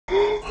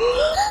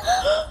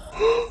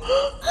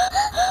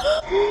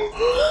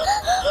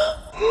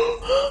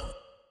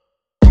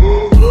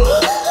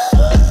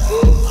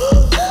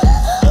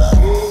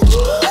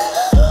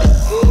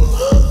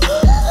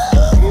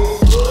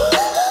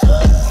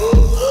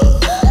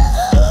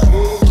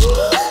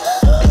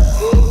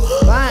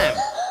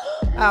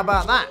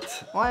about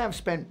that? I have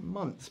spent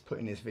months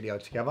putting this video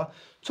together,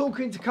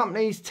 talking to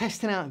companies,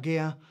 testing out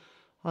gear.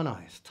 I know,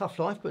 it's a tough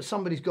life, but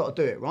somebody's got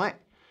to do it, right?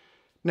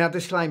 Now,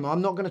 disclaimer,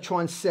 I'm not going to try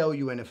and sell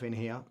you anything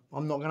here.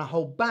 I'm not going to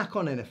hold back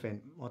on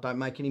anything. I don't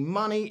make any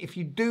money if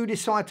you do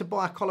decide to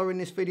buy a collar in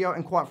this video,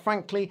 and quite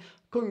frankly,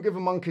 couldn't give a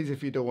monkeys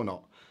if you do or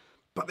not.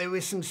 But there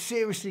is some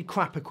seriously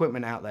crap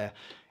equipment out there,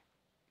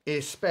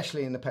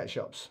 especially in the pet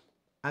shops.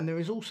 And there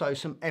is also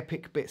some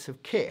epic bits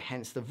of kit,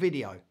 hence the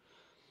video.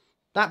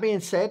 That being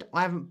said,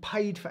 I haven't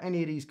paid for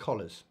any of these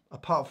collars,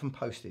 apart from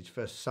postage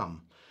for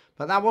some.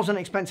 But that wasn't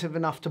expensive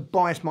enough to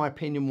bias my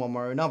opinion one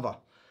way or another.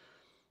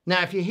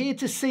 Now, if you're here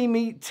to see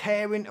me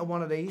tear into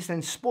one of these,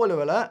 then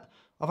spoiler alert,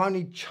 I've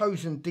only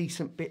chosen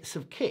decent bits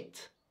of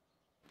kit.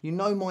 You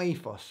know my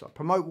ethos. I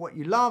promote what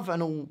you love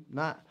and all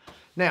that.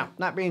 Now,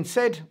 that being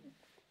said,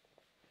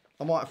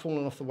 I might have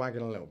fallen off the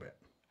wagon a little bit.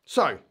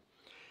 So,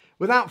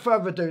 without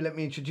further ado, let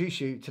me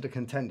introduce you to the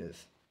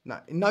contenders.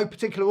 Now, in no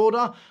particular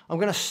order, I'm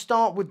going to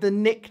start with the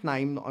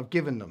nickname that I've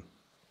given them.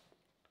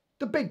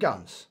 The big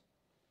guns.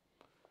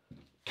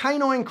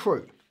 Canine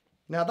Crew.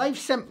 Now, they've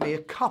sent me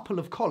a couple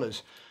of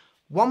collars.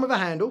 One with a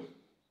handle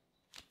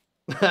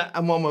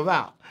and one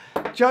without.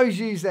 Joe's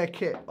used their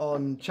kit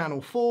on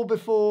Channel 4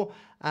 before,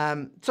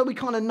 so we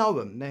kind of know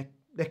them.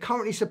 They're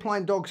currently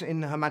supplying dogs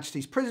in Her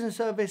Majesty's Prison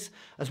Service,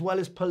 as well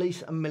as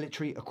police and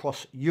military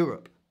across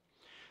Europe.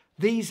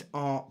 These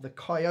are the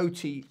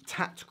Coyote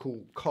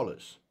Tactical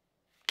Collars.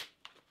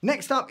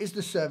 Next up is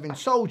the Serving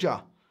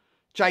Soldier,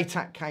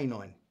 JTAC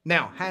Canine.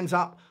 Now, hands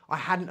up, I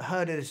hadn't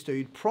heard of this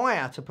dude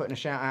prior to putting a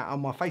shout out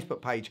on my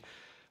Facebook page,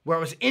 where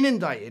I was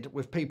inundated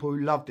with people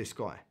who love this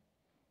guy.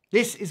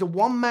 This is a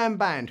one-man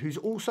band who's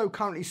also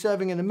currently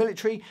serving in the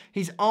military.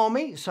 He's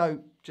Army, so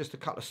just a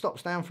couple of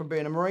stops down from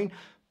being a Marine,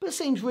 but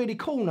seems really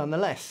cool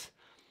nonetheless.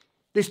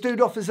 This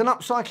dude offers an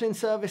upcycling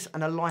service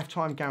and a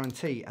lifetime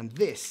guarantee, and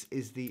this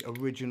is the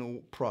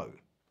original Pro.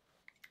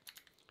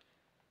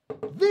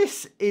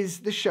 This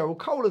is the Cheryl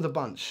Cole of the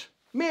bunch,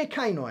 Mere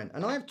Canine,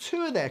 and I have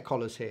two of their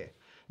collars here.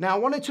 Now, I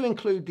wanted to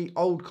include the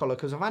old collar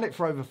because I've had it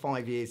for over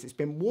 5 years. It's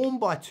been worn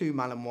by 2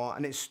 Malinois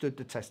and it's stood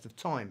the test of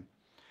time.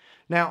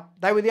 Now,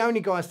 they were the only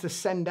guys to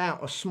send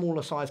out a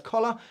smaller size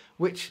collar,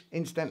 which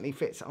incidentally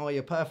fits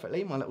Arya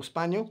perfectly, my little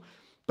spaniel.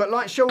 But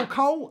like Cheryl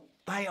Cole,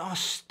 they are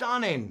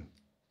stunning.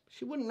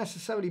 She wouldn't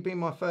necessarily be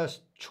my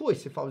first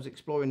choice if I was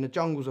exploring the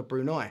jungles of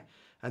Brunei.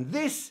 And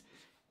this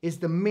is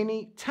the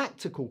Mini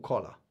Tactical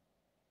Collar.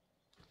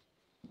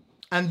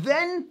 And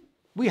then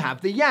we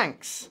have the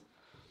Yanks.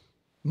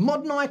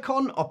 Modern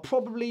Icon are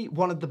probably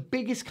one of the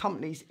biggest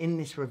companies in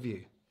this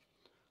review.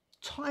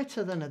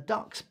 Tighter than a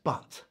duck's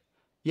butt,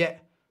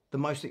 yet the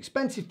most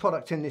expensive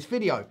product in this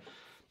video.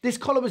 This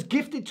collar was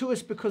gifted to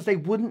us because they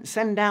wouldn't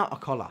send out a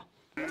collar.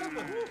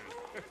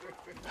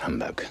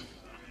 Humbug.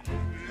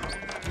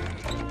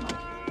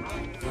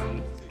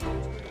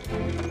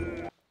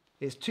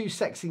 It's too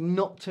sexy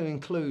not to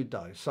include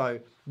though, so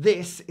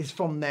this is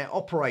from their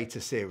Operator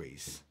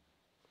series.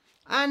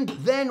 And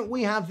then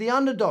we have the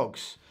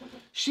Underdogs.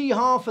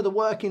 She-Ha for the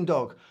working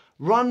dog,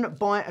 run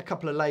by a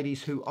couple of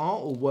ladies who are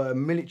or were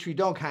military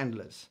dog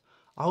handlers.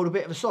 I hold a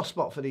bit of a soft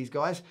spot for these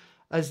guys,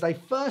 as they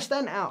first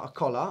sent out a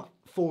collar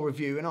for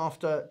review, and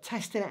after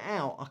testing it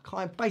out,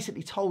 I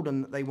basically told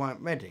them that they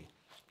weren't ready.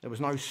 There was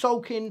no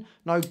sulking,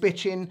 no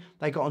bitching,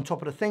 they got on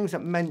top of the things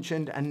that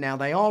mentioned, and now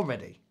they are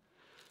ready.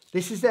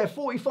 This is their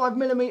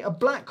 45mm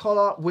black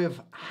collar with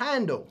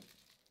handle.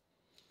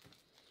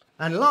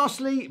 And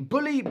lastly,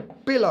 Bully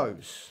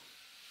Billows.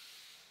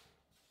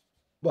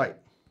 Wait,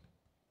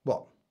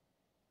 what?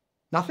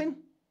 Nothing?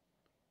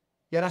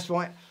 Yeah, that's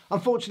right.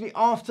 Unfortunately,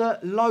 after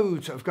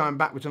loads of going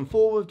backwards and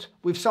forwards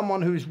with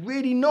someone who's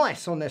really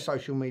nice on their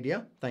social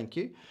media, thank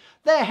you,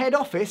 their head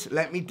office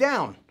let me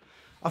down.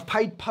 I've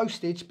paid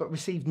postage but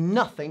received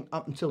nothing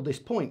up until this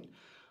point.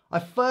 I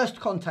first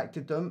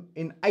contacted them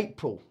in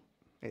April.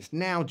 It's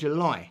now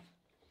July.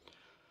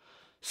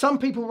 Some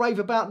people rave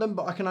about them,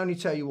 but I can only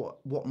tell you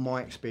what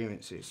my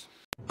experience is.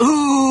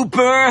 Ooh,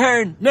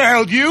 burn!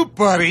 Nailed you,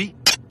 buddy!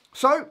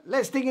 So,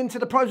 let's dig into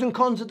the pros and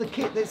cons of the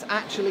kit that's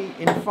actually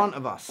in front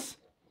of us.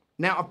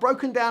 Now, I've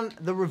broken down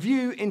the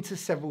review into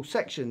several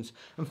sections,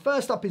 and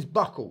first up is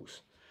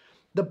buckles.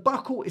 The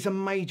buckle is a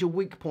major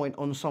weak point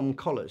on some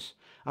collars,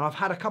 and I've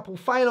had a couple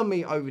fail on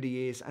me over the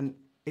years, and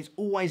it's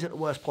always at the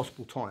worst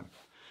possible time.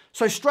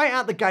 So straight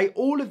out the gate,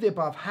 all of the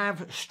above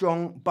have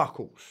strong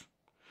buckles.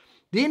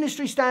 The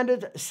industry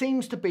standard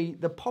seems to be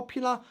the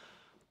popular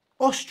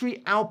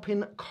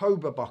Austri-Alpin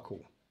Cobra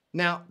buckle.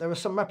 Now, there are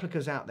some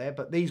replicas out there,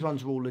 but these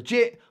ones are all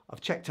legit. I've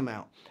checked them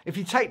out. If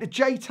you take the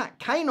JTAC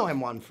Canine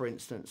one, for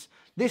instance,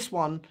 this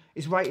one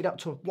is rated up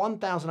to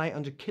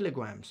 1,800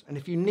 kilograms. And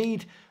if you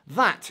need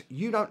that,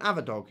 you don't have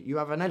a dog, you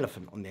have an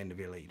elephant on the end of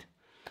your lead.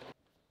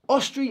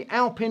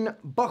 Austri-Alpin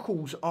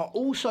buckles are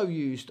also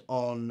used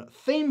on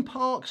theme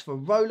parks for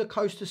roller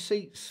coaster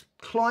seats,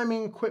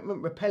 climbing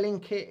equipment,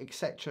 rappelling kit,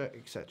 etc,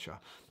 etc.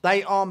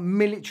 They are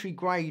military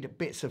grade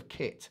bits of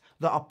kit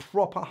that are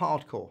proper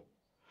hardcore.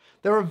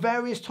 There are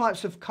various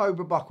types of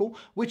Cobra buckle,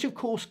 which of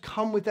course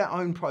come with their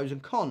own pros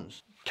and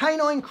cons.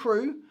 Canine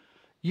Crew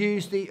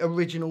use the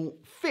original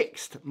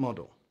fixed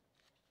model.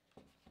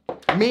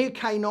 Mia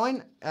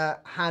Canine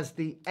has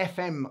the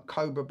FM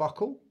Cobra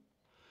buckle,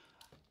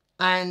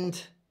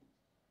 and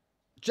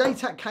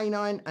JTAC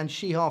Canine and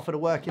She-Half for the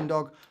Working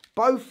Dog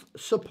both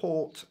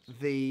support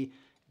the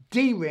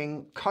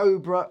D-Ring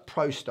Cobra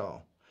Pro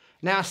Style.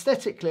 Now,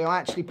 aesthetically, I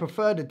actually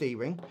prefer the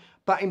D-Ring,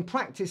 but in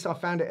practice, I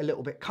found it a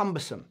little bit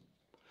cumbersome.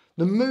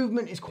 The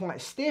movement is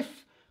quite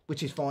stiff,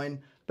 which is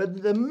fine,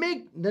 but the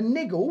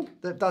niggle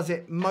that does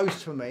it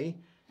most for me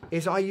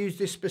is I use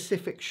this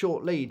specific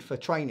short lead for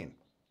training.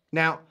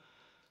 Now,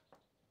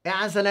 it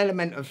has an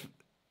element of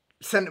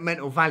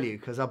sentimental value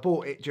because I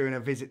bought it during a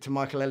visit to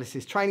Michael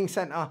Ellis's training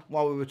centre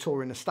while we were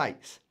touring the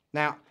States.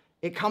 Now,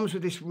 it comes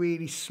with this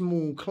really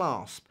small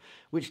clasp,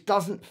 which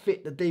doesn't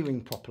fit the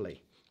D-Ring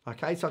properly.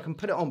 Okay, so I can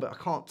put it on, but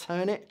I can't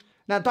turn it.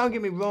 Now, don't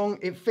get me wrong,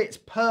 it fits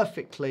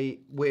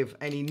perfectly with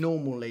any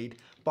normal lead,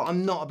 but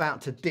I'm not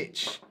about to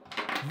ditch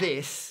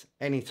this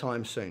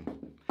anytime soon.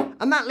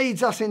 And that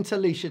leads us into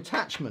leash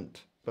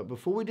attachment. But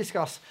before we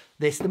discuss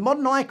this, the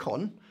modern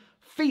Icon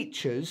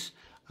features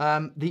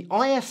the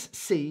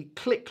ISC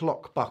click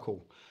lock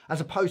buckle, as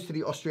opposed to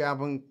the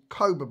Australian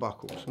Cobra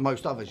buckles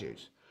most others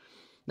use.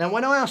 Now,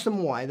 when I asked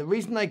them why, the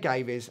reason they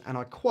gave is, and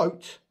I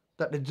quote,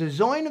 that the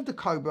design of the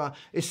Cobra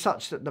is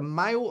such that the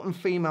male and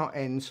female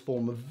ends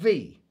form a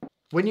V.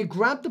 When you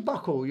grab the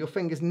buckle, your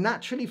fingers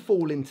naturally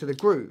fall into the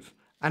groove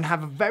and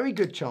have a very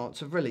good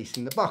chance of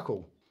releasing the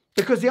buckle.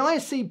 Because the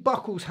ISC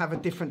buckles have a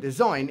different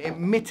design, it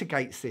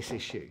mitigates this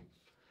issue.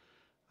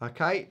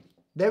 Okay,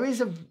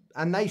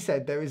 and they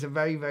said there is a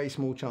very, very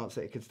small chance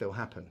that it could still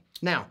happen.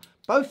 Now,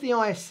 both the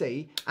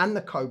ISC and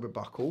the Cobra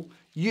buckle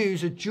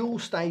use a dual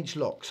stage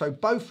lock, so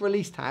both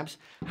release tabs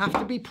have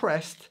to be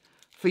pressed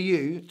for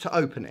you to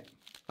open it,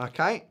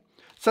 okay?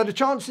 So the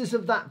chances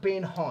of that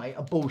being high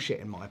are bullshit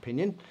in my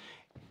opinion.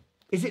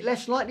 Is it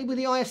less likely with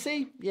the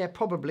ISC? Yeah,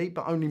 probably,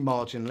 but only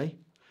marginally.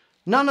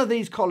 None of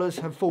these collars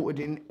have faltered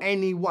in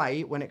any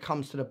way when it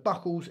comes to the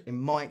buckles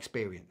in my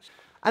experience.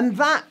 And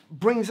that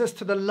brings us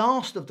to the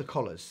last of the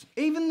collars.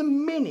 Even the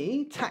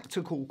mini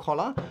tactical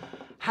collar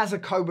has a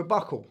Cobra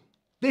buckle.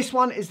 This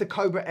one is the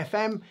Cobra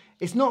FM.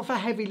 It's not for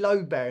heavy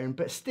load bearing,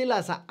 but still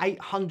has an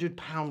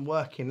 800-pound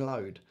working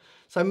load.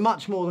 So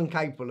much more than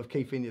capable of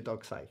keeping your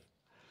dog safe,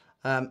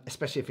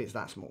 especially if it's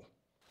that small.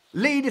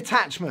 Lead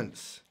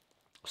attachments.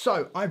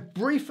 So I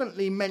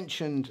briefly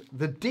mentioned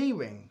the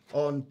D-Ring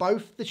on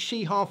both the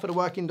She-Half for the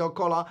Working Dog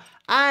collar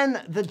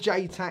and the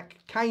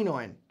JTAC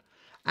Canine,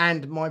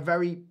 and my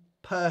very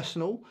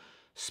personal,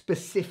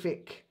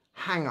 specific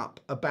hang-up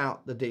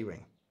about the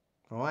D-Ring.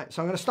 All right,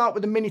 so I'm going to start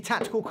with the mini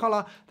tactical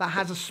collar that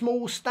has a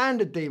small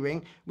standard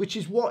D-Ring, which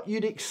is what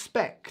you'd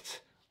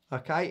expect,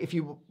 okay, if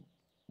you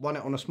want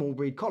it on a small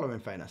breed collar, in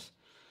fairness.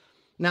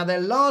 Now,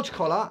 their large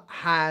collar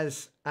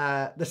has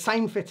the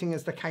same fitting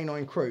as the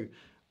Canine Crew,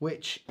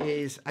 which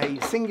is a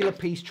singular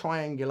piece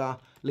triangular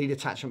lead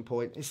attachment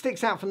point. It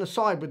sticks out from the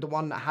side with the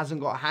one that hasn't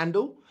got a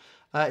handle.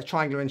 It's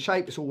triangular in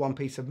shape, it's all one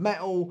piece of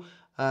metal.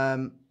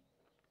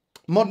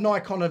 Modern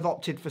Icon have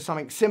opted for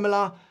something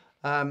similar,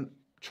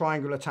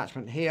 triangular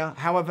attachment here.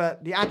 However,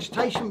 the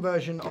agitation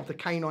version of the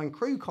Canine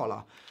Crew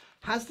collar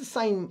has the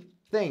same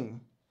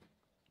thing,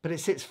 but it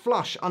sits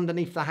flush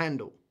underneath the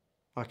handle,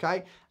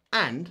 okay?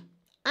 And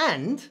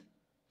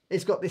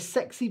it's got this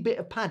sexy bit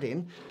of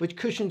padding which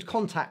cushions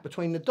contact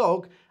between the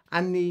dog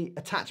and the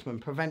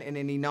attachment, preventing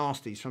any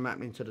nasties from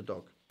happening to the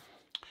dog.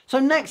 So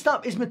next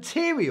up is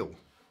material.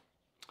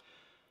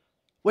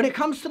 When it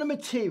comes to the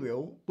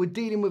material, we're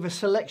dealing with a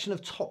selection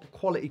of top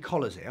quality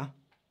collars here.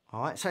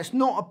 All right, so it's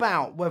not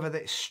about whether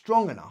they're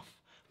strong enough.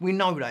 We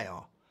know they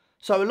are.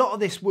 So a lot of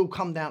this will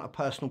come down to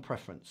personal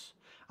preference.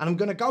 And I'm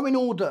going to go in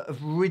order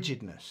of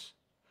rigidness.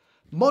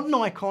 Modern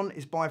Icon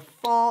is by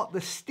far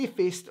the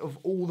stiffest of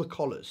all the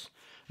collars.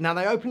 Now,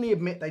 they openly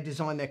admit they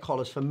design their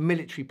collars for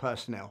military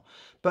personnel,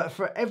 but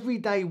for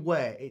everyday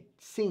wear, it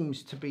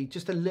seems to be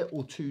just a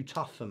little too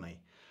tough for me.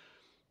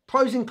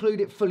 Pros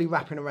include it fully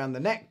wrapping around the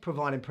neck,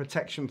 providing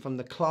protection from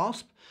the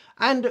clasp,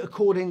 and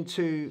according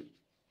to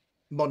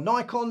Modern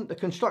Icon, the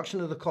construction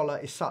of the collar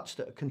is such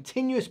that a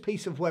continuous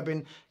piece of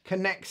webbing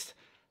connects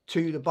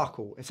to the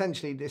buckle.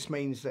 Essentially, this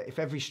means that if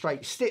every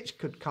straight stitch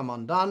could come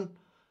undone,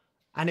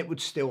 and it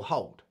would still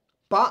hold.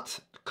 But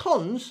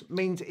cons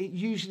means it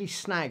usually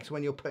snags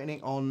when you're putting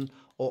it on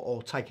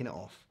or taking it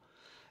off.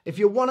 If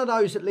you're one of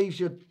those that leaves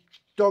your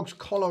dog's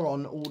collar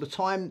on all the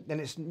time, then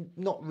it's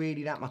not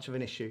really that much of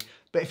an issue.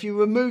 But if you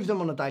remove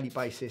them on a daily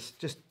basis,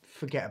 just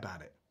forget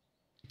about it.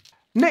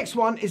 Next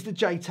one is the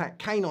JTAC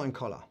Canine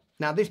collar.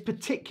 Now, this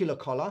particular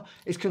collar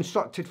is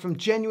constructed from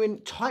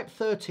genuine Type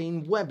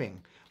 13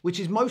 webbing, which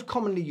is most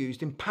commonly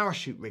used in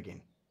parachute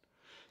rigging.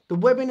 The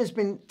webbing has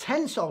been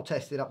tensile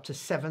tested up to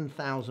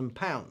 7,000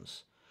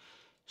 pounds.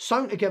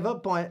 Sewn together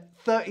by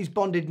 30s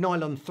bonded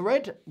nylon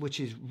thread, which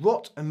is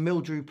rot and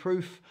mildew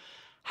proof,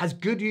 has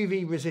good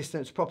UV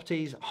resistance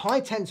properties, high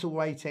tensile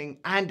rating,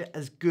 and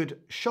has good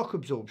shock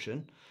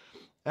absorption.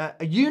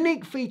 A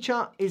unique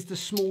feature is the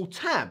small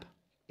tab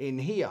in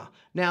here.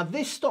 Now,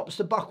 this stops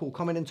the buckle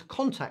coming into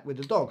contact with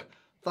the dog,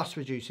 thus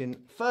reducing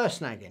fur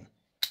snagging.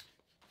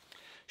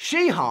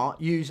 Sheha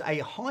use a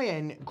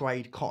high-end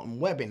grade cotton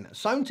webbing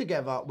sewn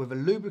together with a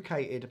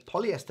lubricated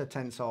polyester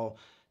tensile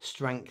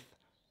strength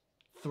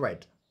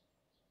thread.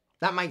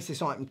 That makes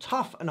this item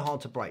tough and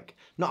hard to break.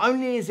 Not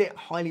only is it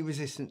highly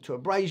resistant to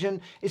abrasion,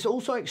 it's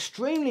also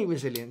extremely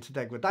resilient to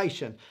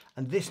degradation,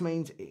 and this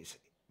means it's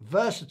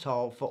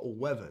versatile for all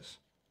weathers.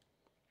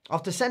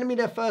 After sending me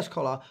their first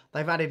collar,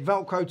 they've added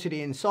Velcro to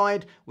the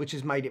inside, which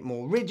has made it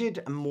more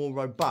rigid and more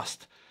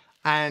robust,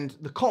 and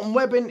the cotton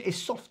webbing is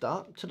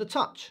softer to the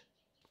touch.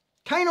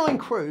 Canine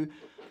Crew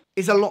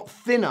is a lot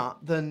thinner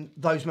than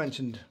those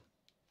mentioned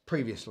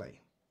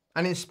previously,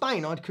 and in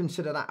Spain I'd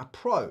consider that a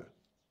pro.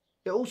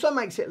 It also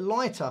makes it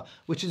lighter,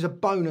 which is a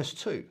bonus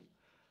too.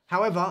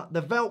 However,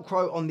 the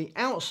Velcro on the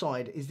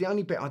outside is the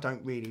only bit I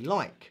don't really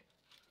like.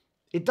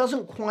 It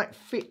doesn't quite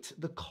fit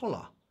the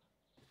collar.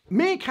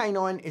 Mere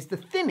Canine is the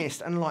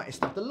thinnest and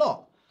lightest of the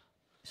lot.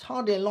 It's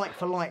hardly a like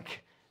for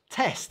like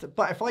test,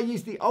 but if I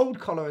use the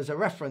old collar as a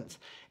reference,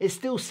 it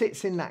still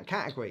sits in that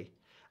category.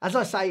 As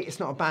I say,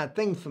 it's not a bad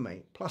thing for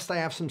me. Plus they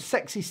have some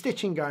sexy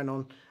stitching going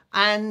on,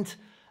 and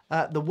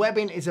the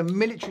webbing is a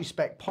military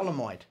spec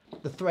polyamide.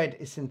 The thread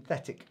is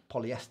synthetic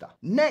polyester.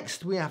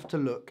 Next, we have to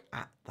look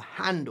at the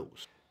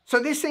handles. So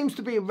this seems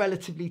to be a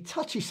relatively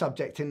touchy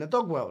subject in the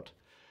dog world.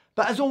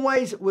 But as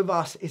always with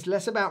us, it's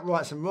less about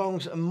rights and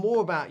wrongs and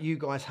more about you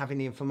guys having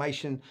the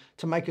information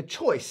to make a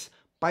choice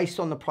based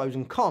on the pros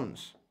and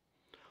cons.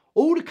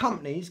 All the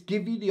companies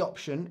give you the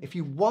option if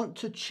you want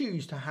to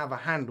choose to have a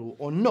handle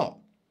or not.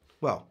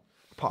 Well,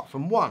 apart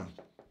from one,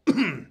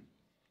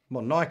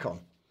 Modern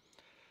Icon.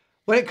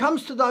 When it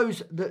comes to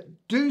those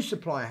that do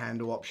supply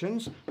handle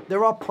options,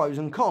 there are pros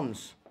and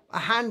cons. A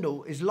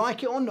handle is,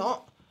 like it or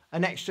not,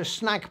 an extra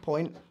snag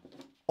point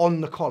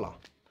on the collar.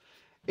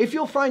 If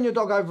you're throwing your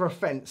dog over a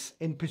fence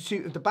in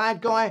pursuit of the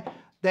bad guy,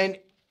 then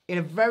in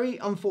a very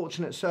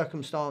unfortunate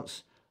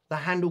circumstance, the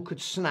handle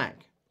could snag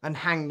and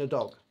hang the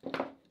dog.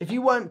 If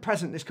you weren't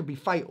present, this could be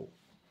fatal.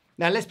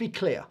 Now, let's be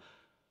clear.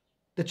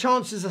 The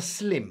chances are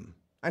slim,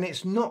 and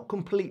it's not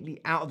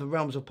completely out of the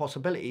realms of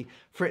possibility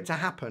for it to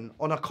happen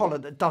on a collar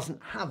that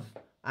doesn't have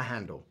a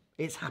handle.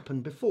 It's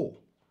happened before.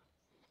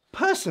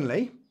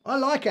 Personally, I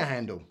like a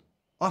handle.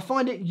 I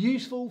find it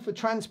useful for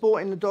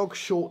transporting the dog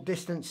short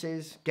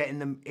distances, getting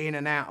them in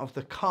and out of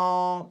the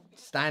car,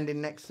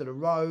 standing next to the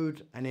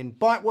road, and in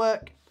bike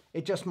work,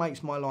 it just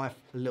makes my life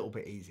a little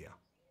bit easier.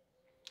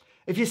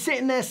 If you're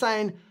sitting there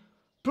saying,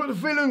 but the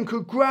villain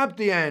could grab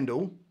the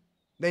handle,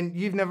 then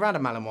you've never had a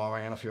Malinois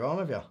hanging off your arm,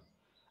 have you?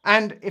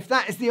 And if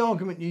that is the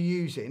argument you're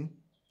using,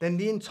 then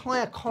the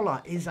entire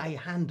collar is a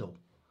handle.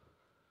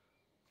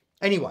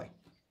 Anyway,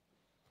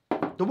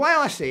 the way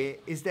I see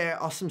it is there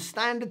are some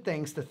standard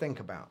things to think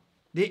about.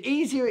 The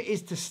easier it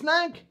is to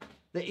snag,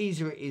 the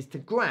easier it is to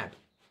grab.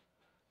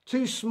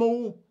 Too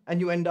small and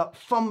you end up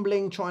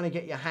fumbling trying to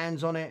get your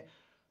hands on it.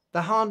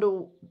 The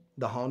handle?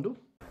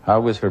 How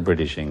was her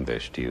British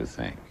English, do you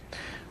think?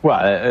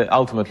 Well,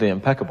 ultimately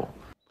impeccable.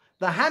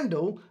 The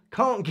handle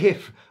can't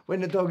give when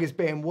the dog is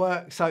being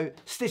worked, so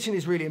stitching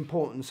is really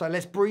important. So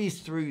let's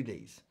breeze through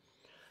these.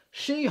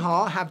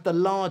 Sheha have the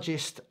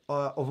largest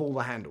of all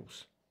the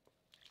handles.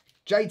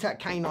 JTAC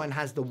Canine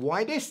has the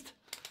widest.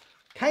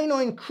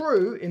 Canine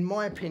Crew, in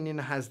my opinion,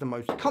 has the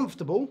most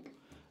comfortable.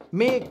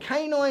 Mere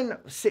Canine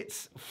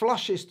sits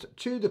flushest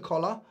to the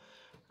collar.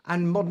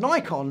 And Modern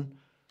Icon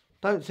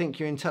don't think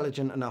you're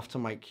intelligent enough to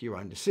make your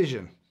own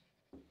decision.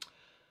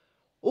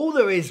 All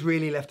there is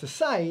really left to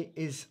say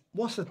is,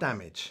 what's the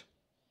damage?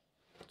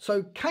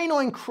 So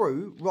Canine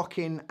Crew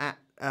rocking at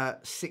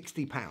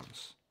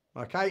 £60,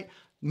 okay?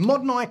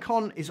 Modern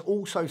Icon is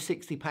also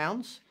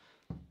 £60.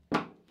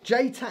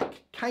 JTAC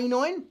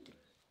Canine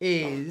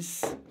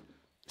is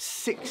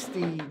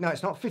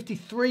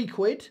 53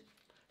 quid.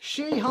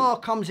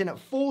 Sheha comes in at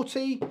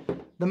 40.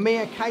 The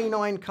Mia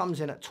Canine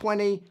comes in at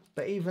 20,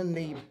 but even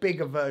the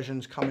bigger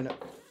versions come in at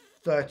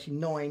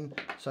 39,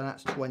 so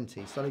that's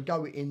 20. So they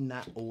go in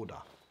that order.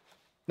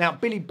 Now,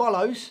 Billy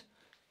Bollows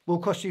will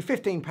cost you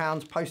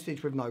 £15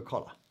 postage with no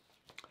collar.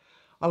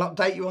 I'll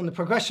update you on the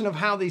progression of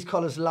how these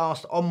collars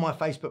last on my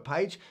Facebook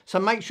page, so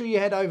make sure you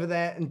head over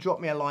there and drop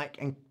me a like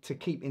and to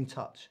keep in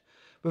touch.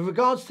 With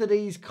regards to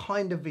these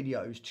kind of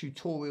videos,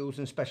 tutorials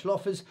and special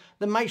offers,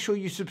 then make sure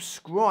you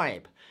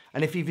subscribe.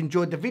 And if you've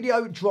enjoyed the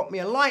video, drop me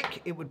a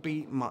like, it would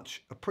be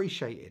much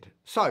appreciated.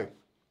 So,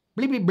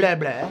 Blibby Blah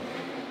Blah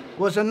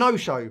was a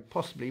no-show,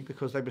 possibly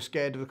because they were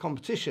scared of the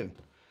competition.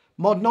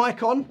 Modern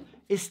Icon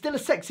is still a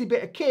sexy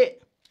bit of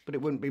kit, but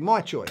it wouldn't be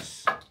my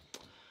choice.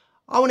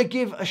 I want to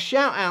give a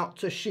shout out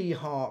to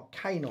Sheha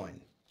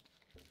Canine.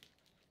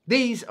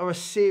 These are a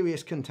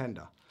serious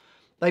contender.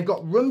 They've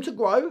got room to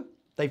grow,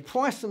 they've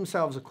priced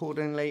themselves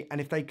accordingly, and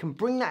if they can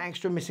bring that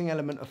extra missing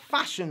element of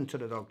fashion to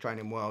the dog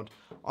training world,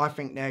 I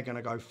think they're going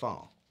to go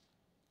far.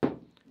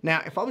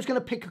 Now, if I was going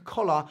to pick a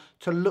collar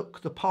to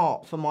look the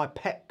part for my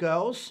pet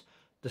girls,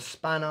 the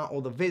Spanner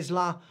or the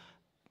Vizsla,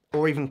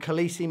 or even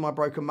Khaleesi, my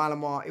broken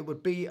Malinois, it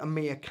would be a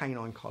Mia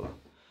Canine collar.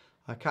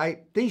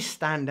 Okay, these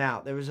stand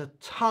out. There is a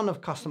ton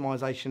of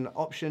customization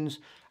options,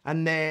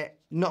 and they're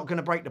not going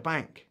to break the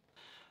bank.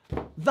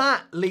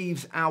 That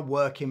leaves our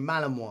working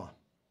Malinois.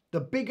 The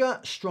bigger,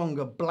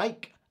 stronger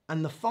Blake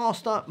and the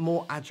faster,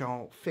 more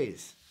agile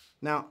Fizz.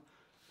 Now,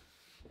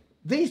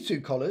 these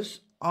two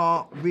collars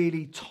are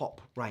really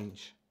top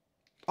range.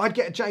 I'd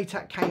get a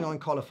JTAC Canine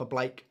collar for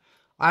Blake.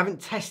 I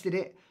haven't tested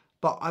it,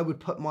 but I would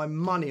put my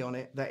money on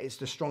it that it's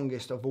the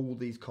strongest of all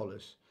these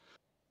collars.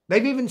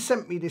 They've even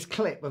sent me this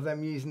clip of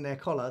them using their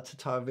collar to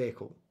tow a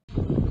vehicle.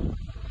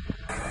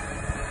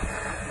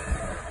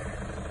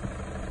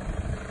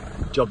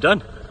 Job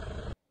done.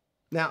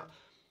 Now,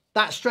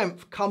 that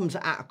strength comes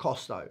at a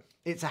cost though.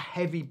 It's a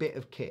heavy bit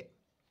of kit.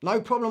 No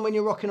problem when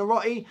you're rocking a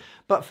Rotty,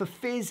 but for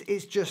Fizz,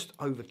 it's just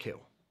overkill.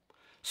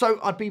 So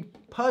I'd be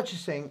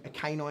purchasing a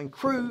Canine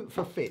Crew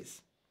for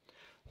Fizz.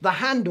 The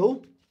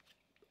handle,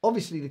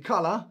 obviously the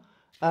colour,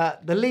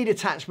 the lead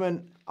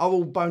attachment are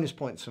all bonus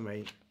points for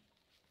me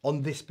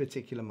on this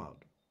particular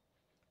mode.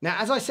 Now,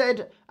 as I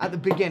said at the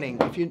beginning,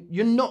 if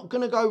you're not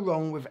going to go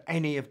wrong with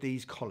any of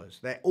these collars.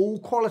 They're all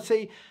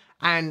quality,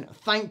 and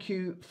thank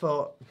you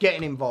for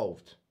getting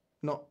involved.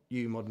 Not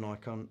you, Modern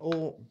Icon,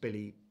 or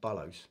Billy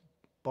Bullows.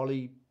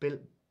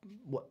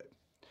 What?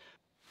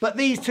 But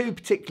these two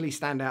particularly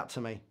stand out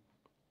to me.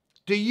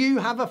 Do you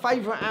have a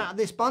favourite out of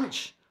this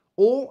bunch?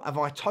 Or have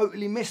I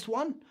totally missed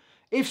one?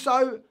 If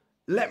so,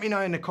 let me know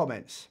in the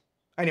comments.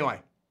 Anyway,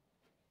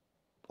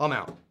 I'm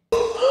out.